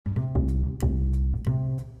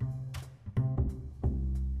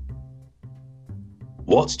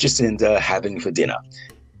What's Jacinda having for dinner?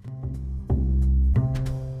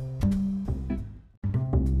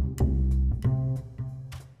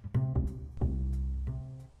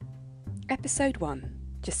 Episode 1,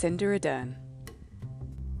 Jacinda Ardern.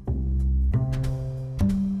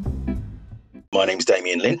 My name's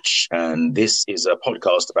Damien Lynch, and this is a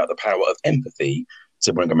podcast about the power of empathy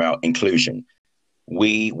to bring about inclusion.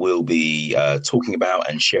 We will be talking about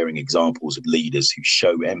and sharing examples of leaders who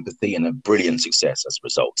show empathy and have brilliant success as a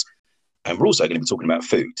result. And we're also going to be talking about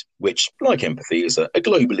food, which, like empathy, is a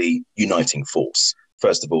globally uniting force.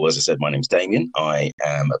 First of all, as I said, my name's Damien. I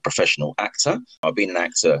am a professional actor. I've been an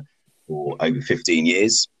actor for over 15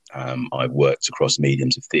 years. I've worked across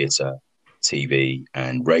mediums of theatre, TV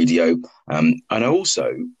and radio. And I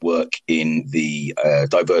also work in the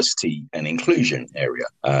diversity and inclusion area.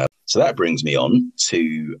 So that brings me on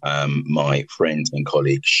to my friend and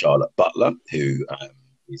colleague, Charlotte Butler, who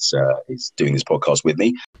is doing this podcast with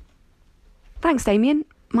me. Thanks, Damien.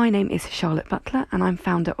 My name is Charlotte Butler and I'm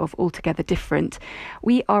founder of Altogether Different.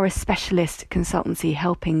 We are a specialist consultancy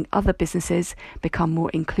helping other businesses become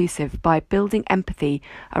more inclusive by building empathy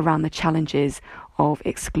around the challenges of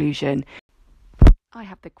exclusion. I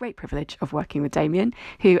have the great privilege of working with Damien,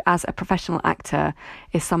 who as a professional actor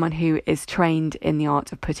is someone who is trained in the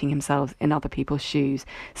art of putting himself in other people's shoes.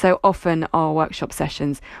 So often our workshop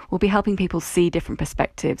sessions will be helping people see different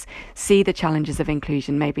perspectives, see the challenges of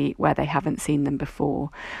inclusion maybe where they haven't seen them before.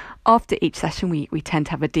 After each session, we tend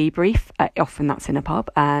to have a debrief. Often that's in a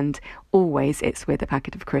pub, and always it's with a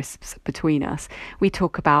packet of crisps between us. We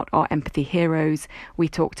talk about our empathy heroes. We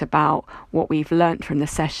talked about what we've learnt from the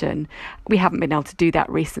session. We haven't been able to do that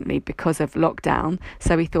recently because of lockdown.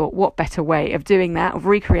 So we thought, what better way of doing that, of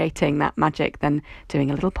recreating that magic, than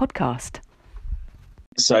doing a little podcast?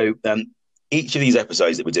 So each of these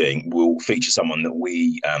episodes that we're doing will feature someone that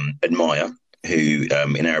we admire, who,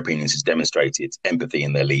 in our opinions, has demonstrated empathy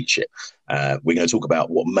in their leadership. We're going to talk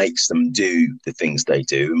about what makes them do the things they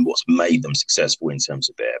do and what's made them successful in terms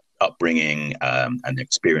of their upbringing and their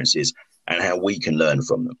experiences, and how we can learn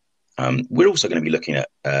from them. We're also going to be looking at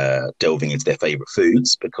delving into their favourite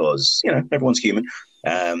foods because, everyone's human,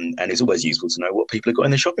 and it's always useful to know what people have got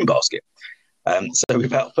in their shopping basket. So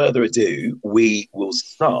without further ado, we will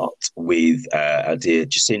start with our dear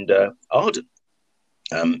Jacinda Ardern.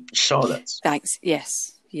 Charlotte. Thanks.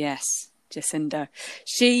 Yes, Jacinda.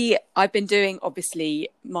 I've been doing, obviously,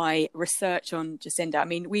 my research on Jacinda. I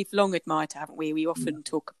mean, we've long admired her, haven't we? We often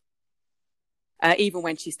talk, even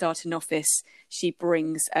when she started in office, she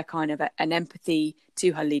brings a kind of an empathy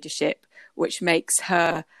to her leadership, which makes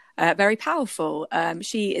her very powerful.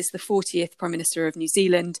 She is the 40th Prime Minister of New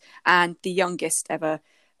Zealand and the youngest ever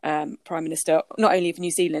Prime Minister, not only of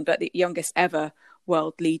New Zealand, but the youngest ever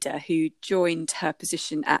world leader, who joined her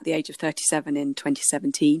position at the age of 37 in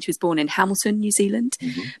 2017. She was born in Hamilton, New Zealand,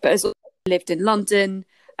 but has lived in London,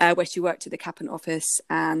 where she worked at the Cabinet Office,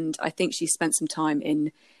 and I think she spent some time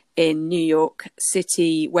in New York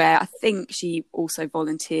City, where I think she also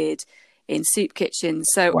volunteered in soup kitchens.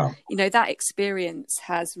 So, wow. That experience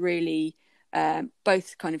has really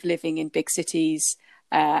both kind of living in big cities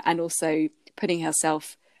and also putting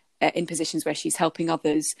herself in positions where she's helping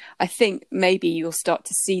others. I think maybe you'll start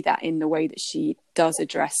to see that in the way that she does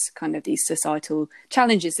address kind of these societal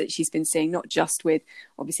challenges that she's been seeing, not just with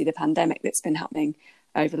obviously the pandemic that's been happening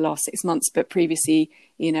over the last 6 months, but previously,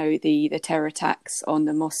 the terror attacks on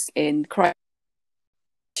the mosque in Christchurch.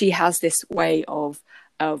 She has this way of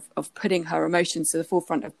putting her emotions to the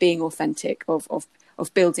forefront, of being authentic, of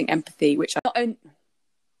building empathy, which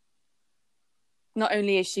not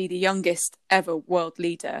only is she the youngest ever world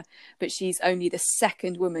leader, but she's only the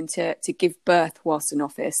second woman to give birth whilst in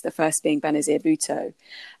office, the first being Benazir Bhutto,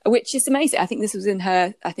 which is amazing. I think this was in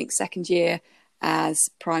her, second year as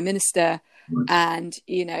Prime Minister. And,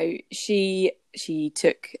 she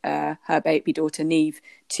took her baby daughter Neve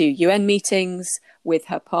to UN meetings with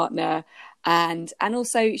her partner. And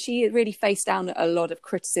also she really faced down a lot of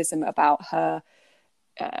criticism about her.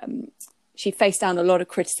 She faced down a lot of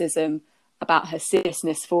criticism about her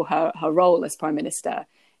seriousness for her role as Prime Minister.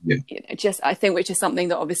 Yeah. I think, which is something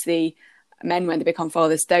that obviously men, when they become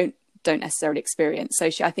fathers, don't necessarily experience. So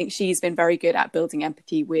I think she's been very good at building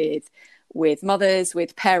empathy with mothers,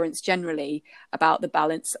 with parents generally, about the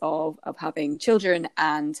balance of having children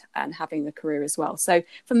and having a career as well. So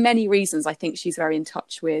for many reasons, I think she's very in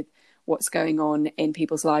touch with what's going on in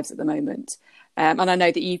people's lives at the moment. And I know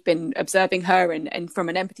that you've been observing her, and from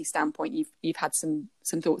an empathy standpoint, you've had some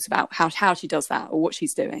thoughts about how she does that or what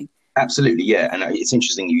she's doing. Absolutely, yeah. And it's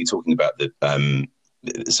interesting you talking about the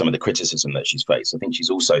some of the criticism that she's faced. I think she's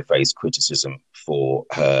also faced criticism for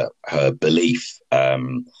her belief,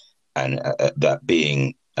 and that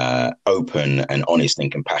being open and honest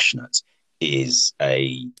and compassionate is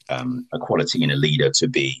a quality in a leader to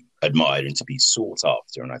be admired and to be sought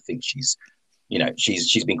after. And I think she's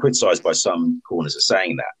been criticised by some corners of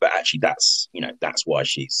saying that, but actually that's why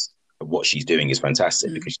what she's doing is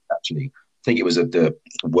fantastic, because she's actually, I think it was at the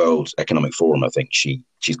World Economic Forum, I think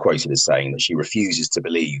she's quoted as saying that she refuses to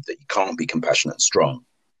believe that you can't be compassionate and strong.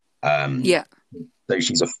 So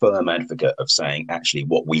she's a firm advocate of saying, actually,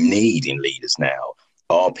 what we need in leaders now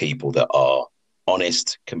are people that are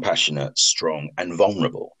honest, compassionate, strong, and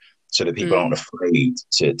vulnerable, so that people aren't afraid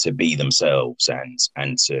to be themselves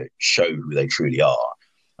and to show who they truly are.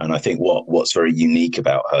 And I think what's very unique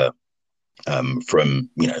about her, from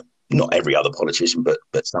not every other politician,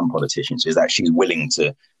 but some politicians, is that she's willing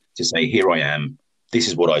to say, here I am, this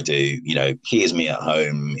is what I do, here's me at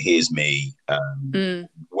home, here's me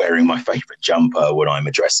wearing my favorite jumper when I'm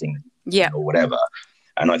addressing or whatever.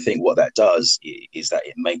 And I think what that does is that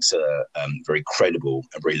it makes her very credible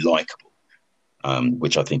and very likable,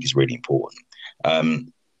 which I think is really important.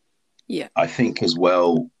 I think as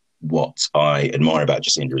well, what I admire about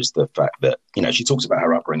Jacinda is the fact that, she talks about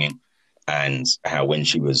her upbringing and how when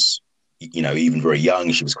she was, even very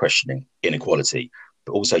young, she was questioning inequality.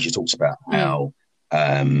 But also she talks about how,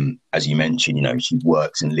 as you mentioned, she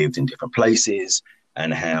works and lived in different places,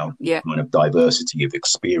 and how kind of diversity of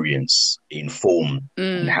experience informed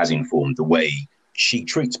and has informed the way she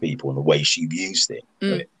treats people and the way she views things.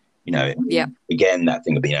 But, again, that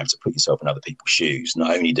thing of being able to put yourself in other people's shoes.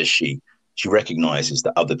 Not only does she recognizes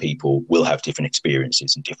that other people will have different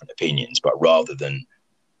experiences and different opinions, but rather than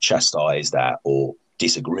chastise that or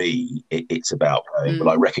disagree, it's about, well,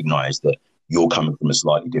 I recognize that you're coming from a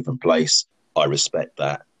slightly different place. I respect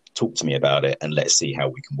that. Talk to me about it, and let's see how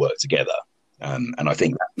we can work together. And I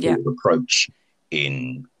think that sort of approach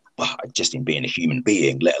in being a human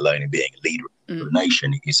being, let alone in being a leader of a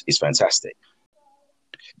nation, is fantastic.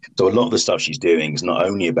 So a lot of the stuff she's doing is not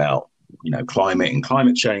only about climate and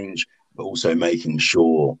climate change, but also making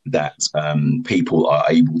sure that people are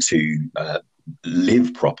able to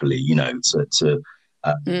live properly.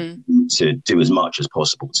 To do as much as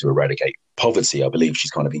possible to eradicate poverty. I believe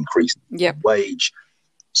she's kind of increased the wage.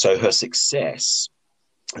 So her success,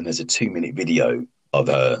 and there's a 2-minute video of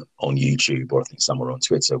her on YouTube, or I think somewhere on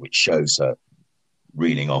Twitter, which shows her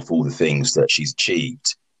reading off all the things that she's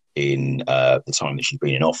achieved in the time that she's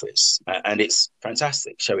been in office. And it's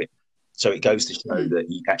fantastic. So it goes to show that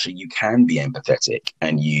you can be empathetic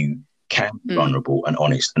and you can be vulnerable and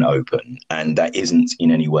honest and open. And that isn't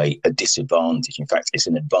in any way a disadvantage. In fact, it's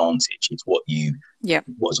an advantage. It's what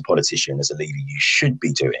as a politician, as a leader, you should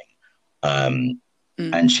be doing.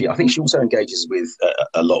 And I think she also engages with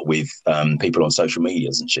a lot with people on social media,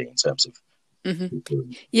 doesn't she, in terms of...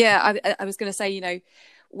 I was going to say,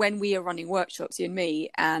 when we are running workshops, you and me,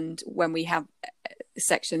 and when we have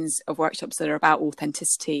sections of workshops that are about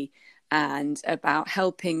authenticity and about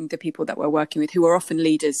helping the people that we're working with, who are often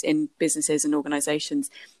leaders in businesses and organizations,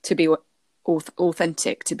 to be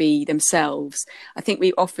authentic, to be themselves, I think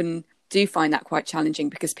we often do find that quite challenging,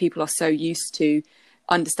 because people are so used to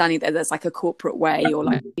understanding that there's like a corporate way, or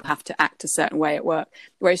like you have to act a certain way at work.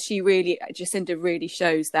 Whereas Jacinda really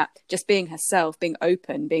shows that just being herself, being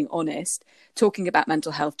open, being honest, talking about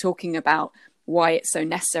mental health, talking about why it's so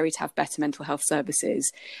necessary to have better mental health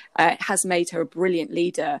services, has made her a brilliant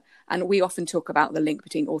leader. And we often talk about the link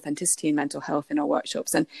between authenticity and mental health in our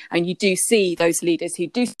workshops. And you do see those leaders who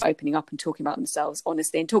do start opening up and talking about themselves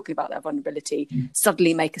honestly and talking about their vulnerability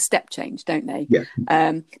suddenly make a step change, don't they?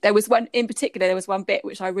 There was one bit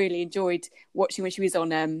which I really enjoyed watching when she was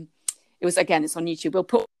on, it's on YouTube. We'll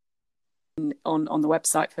put on the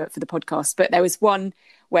website for the podcast. But there was one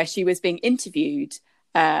where she was being interviewed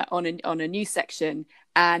on a news section,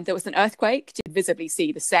 and there was an earthquake. You could visibly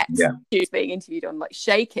see the set she was being interviewed on, like,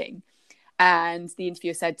 shaking. And the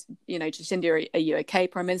interviewer said, Jacinda, are you okay,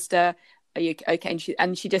 Prime Minister? Are you okay?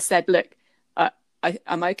 And she just said, look,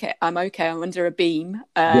 I'm okay. I'm under a beam.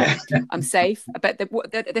 I'm safe. But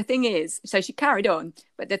the thing is, so she carried on.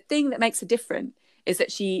 But the thing that makes her different is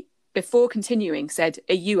that she, before continuing, said,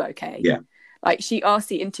 are you okay? Like, she asked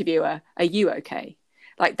the interviewer, are you okay?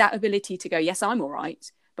 Like, that ability to go, yes, I'm all right,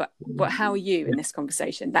 but how are you in this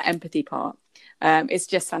conversation? That empathy part is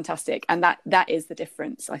just fantastic, and that is the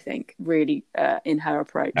difference, I think, really, in her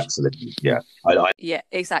approach. Absolutely, yeah,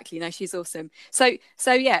 exactly. No, she's awesome. So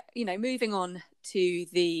yeah, moving on to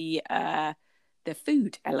the the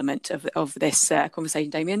food element of this conversation,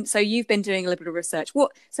 Damien. So you've been doing a little bit of research.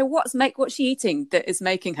 What's she eating that is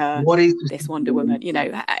making her this Wonder Woman? You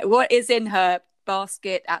know, what is in her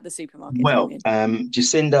basket at the supermarket? Well,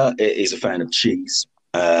 Jacinda is a fan of cheese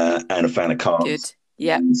and a fan of carbs. Good.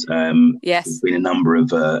 Yeah. Yes. There's been a number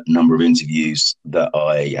of interviews that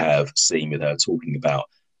I have seen with her talking about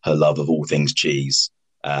her love of all things cheese.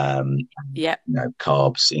 You know,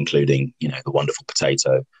 carbs, including, you know, the wonderful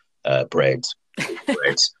potato, bread,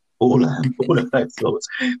 all of those sorts.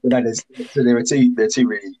 But so there are two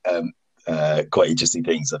really quite interesting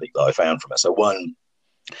things I think that I found from her. So one,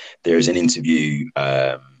 there is an interview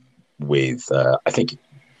with I think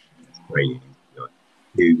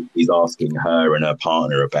who is asking her and her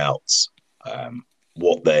partner about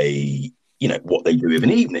what they do of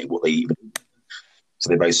an evening, what they eat. So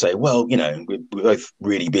they both say, well, you know, we're both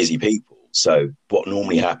really busy people. So what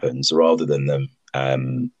normally happens, rather than them,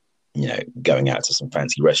 you know, going out to some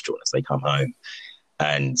fancy restaurant as they come home,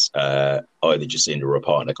 and either Jacinda or a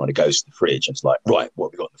partner kind of goes to the fridge and it's like, right, what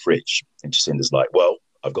have we got in the fridge? And Jacinda's like, well,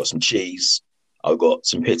 I've got some cheese, I've got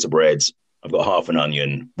some pita bread, I've got half an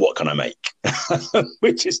onion. What can I make?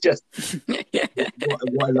 Which is just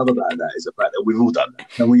what I love about that is the fact that we've all done that,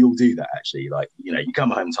 and we all do that actually. Like, you know, you come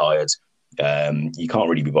home tired. You can't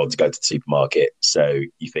really be bothered to go to the supermarket, so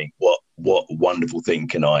you think, what wonderful thing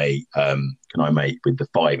can I make with the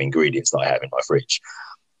 5 ingredients that I have in my fridge?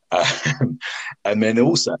 And then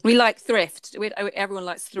also, we like thrift. Everyone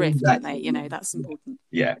likes thrift, exactly. Don't they? You know, that's important.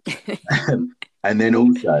 Yeah. And then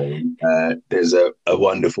also, there's a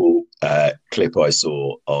wonderful clip I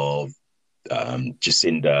saw of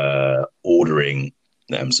Jacinda ordering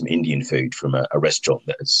some Indian food from a restaurant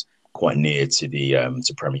that's quite near to the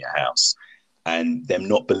to Premier House, and them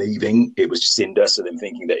not believing it was Jacinda, so them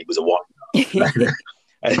thinking that it was a white.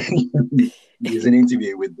 And there's an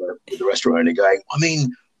interview with the restaurant owner going, I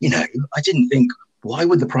mean, you know, I didn't think, why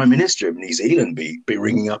would the Prime Minister of New Zealand be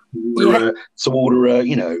ringing up to order a,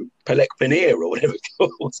 you know, Palak Paneer or whatever it's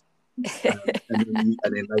called? and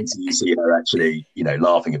then later you see her actually, you know,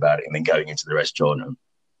 laughing about it and then going into the restaurant. And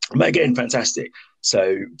again, fantastic.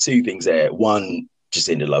 So 2 things there. One,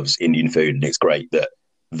 Jacinda loves Indian food, and it's great that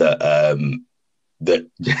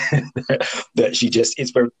she just,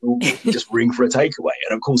 it's very cool to just ring for a takeaway.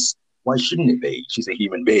 And of course, why shouldn't it be? She's a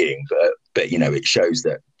human being, but you know, it shows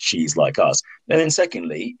that she's like us. And then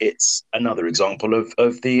secondly, it's another example of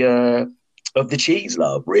the cheese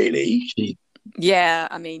love, really.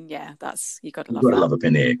 I mean, that's, you got to love a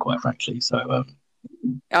paneer, quite frankly. So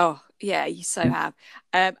oh yeah, you so have.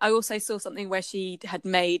 I also saw something where she had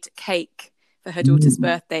made cake for her daughter's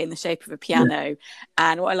birthday in the shape of a piano,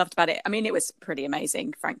 and what I loved about it, I mean, it was pretty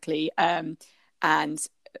amazing, frankly, and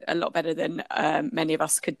a lot better than many of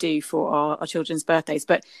us could do for our children's birthdays,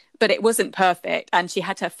 but it wasn't perfect, and she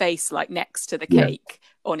had her face like next to the cake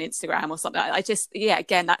on Instagram or something. I just,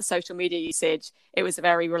 again, that social media usage, it was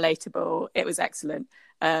very relatable, it was excellent.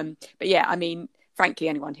 But yeah, I mean, frankly,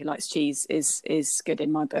 anyone who likes cheese is good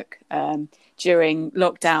in my book. During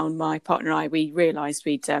lockdown, my partner and I, we realised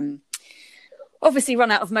we'd obviously run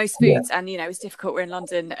out of most foods, and you know, it's difficult, we're in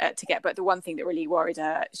London to get, but the one thing that really worried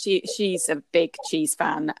her, she's a big cheese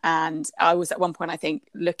fan, and I was at one point, I think,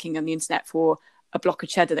 looking on the internet for a block of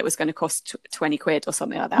cheddar that was going to cost 20 quid or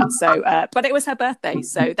something like that. So but it was her birthday,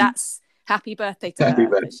 so that's happy birthday to her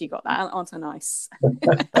that she got that. Aren't I nice?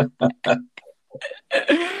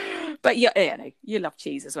 But no, you love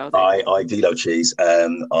cheese as well, don't you? I do love cheese.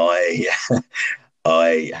 I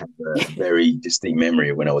have a very distinct memory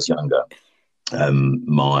of when I was younger.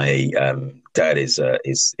 My dad is a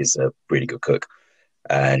really good cook,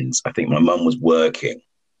 and I think my mum was working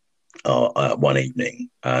one evening.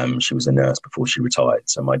 She was a nurse before she retired,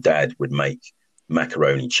 so my dad would make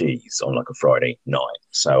macaroni cheese on like a Friday night.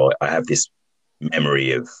 So I have this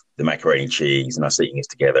memory of the macaroni cheese and us eating it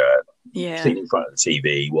together, sitting in front of the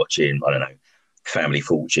TV watching, I don't know, Family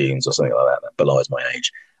Fortunes or something like that. That belies my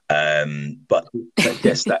age. But I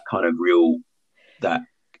guess that kind of real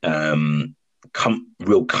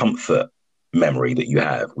comfort memory that you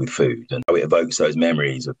have with food, and how it evokes those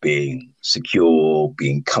memories of being secure,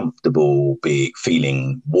 being comfortable,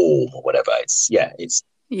 feeling warm or whatever. So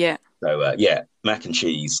mac and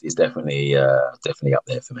cheese is definitely up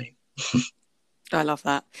there for me. I love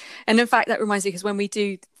that. And in fact, that reminds me, because when we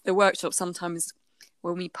do the workshop, sometimes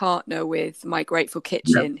when we partner with My Grateful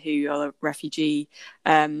Kitchen, who are a refugee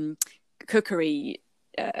cookery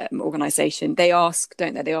organisation, they ask,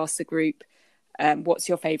 don't they? They ask the group, what's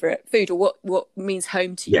your favourite food, or what means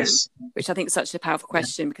home to you? Which I think is such a powerful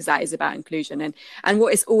question, because that is about inclusion. And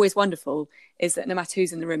what is always wonderful is that no matter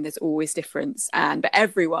who's in the room, there's always difference. But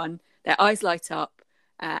everyone their eyes light up,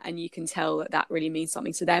 and you can tell that really means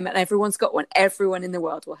something to them. And everyone's got one. Everyone in the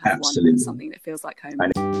world will have Absolutely. one, something that feels like home.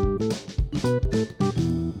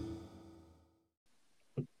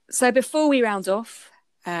 So before we round off,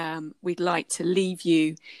 we'd like to leave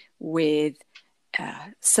you with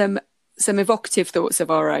some evocative thoughts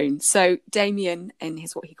of our own. So Damien, in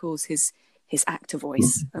what he calls his actor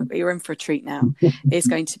voice, you're in for a treat now, is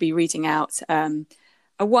going to be reading out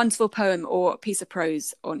a wonderful poem or a piece of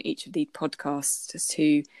prose on each of these podcasts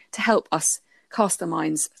to help us cast our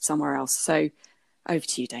minds somewhere else. So over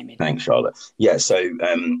to you, Damien. Thanks, Charlotte. Yeah, so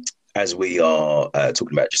as we are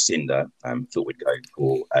talking about Jacinda, thought we'd go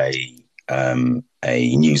for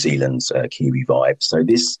a New Zealand Kiwi vibe. So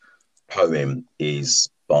this poem is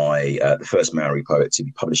by the first Maori poet to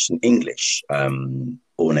be published in English, Orne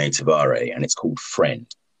Tavare, and it's called Friend.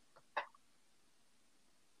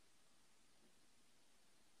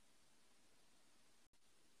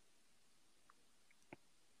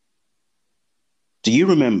 Do you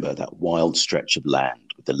remember that wild stretch of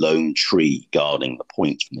land with the lone tree guarding the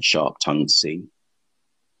point from the sharp-tongued sea?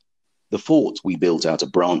 The fort we built out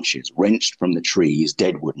of branches wrenched from the tree is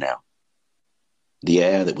deadwood now. The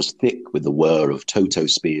air that was thick with the whir of toto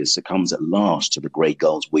spears succumbs at last to the grey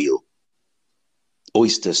gull's wheel.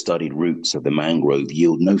 Oyster-studded roots of the mangrove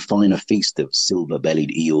yield no finer feast of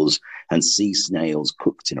silver-bellied eels and sea snails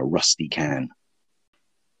cooked in a rusty can.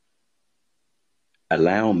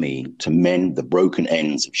 Allow me to mend the broken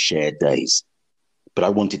ends of shared days. But I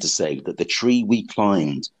wanted to say that the tree we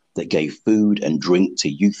climbed that gave food and drink to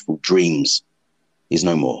youthful dreams is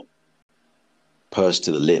no more. Pursed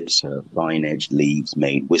to the lips, her fine-edged leaves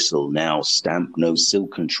made whistle, now stamp no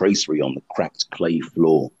silken tracery on the cracked clay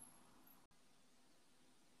floor.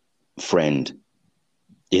 Friend,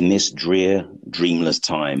 in this drear, dreamless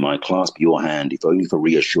time, I clasp your hand, if only for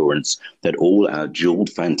reassurance that all our jeweled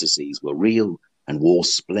fantasies were real and wore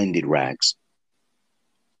splendid rags.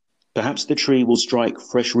 Perhaps the tree will strike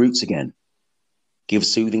fresh roots again, give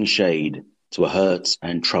soothing shade to a hurt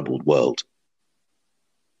and troubled world.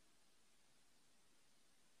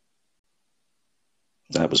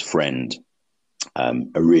 That was Friend, a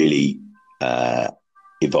really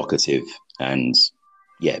evocative and,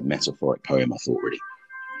 metaphoric poem, I thought, really.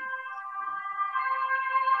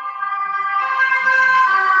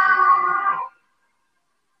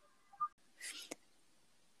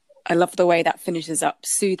 I love the way that finishes up,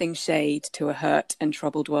 soothing shade to a hurt and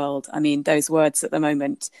troubled world. I mean, those words at the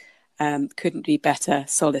moment couldn't be better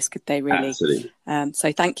solace, could they really? Absolutely.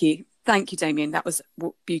 So thank you, Damien. That was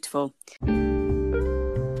beautiful.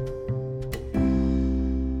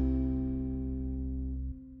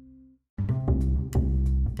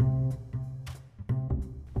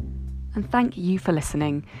 And thank you for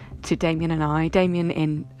listening to Damien and I, Damien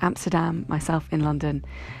in Amsterdam, myself in London.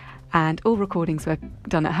 And all recordings were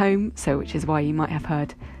done at home, which is why you might have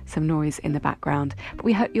heard some noise in the background. But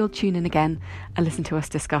we hope you'll tune in again and listen to us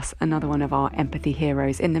discuss another one of our empathy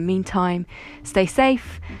heroes. In the meantime, stay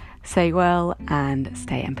safe, stay well, and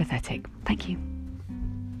stay empathetic. Thank you.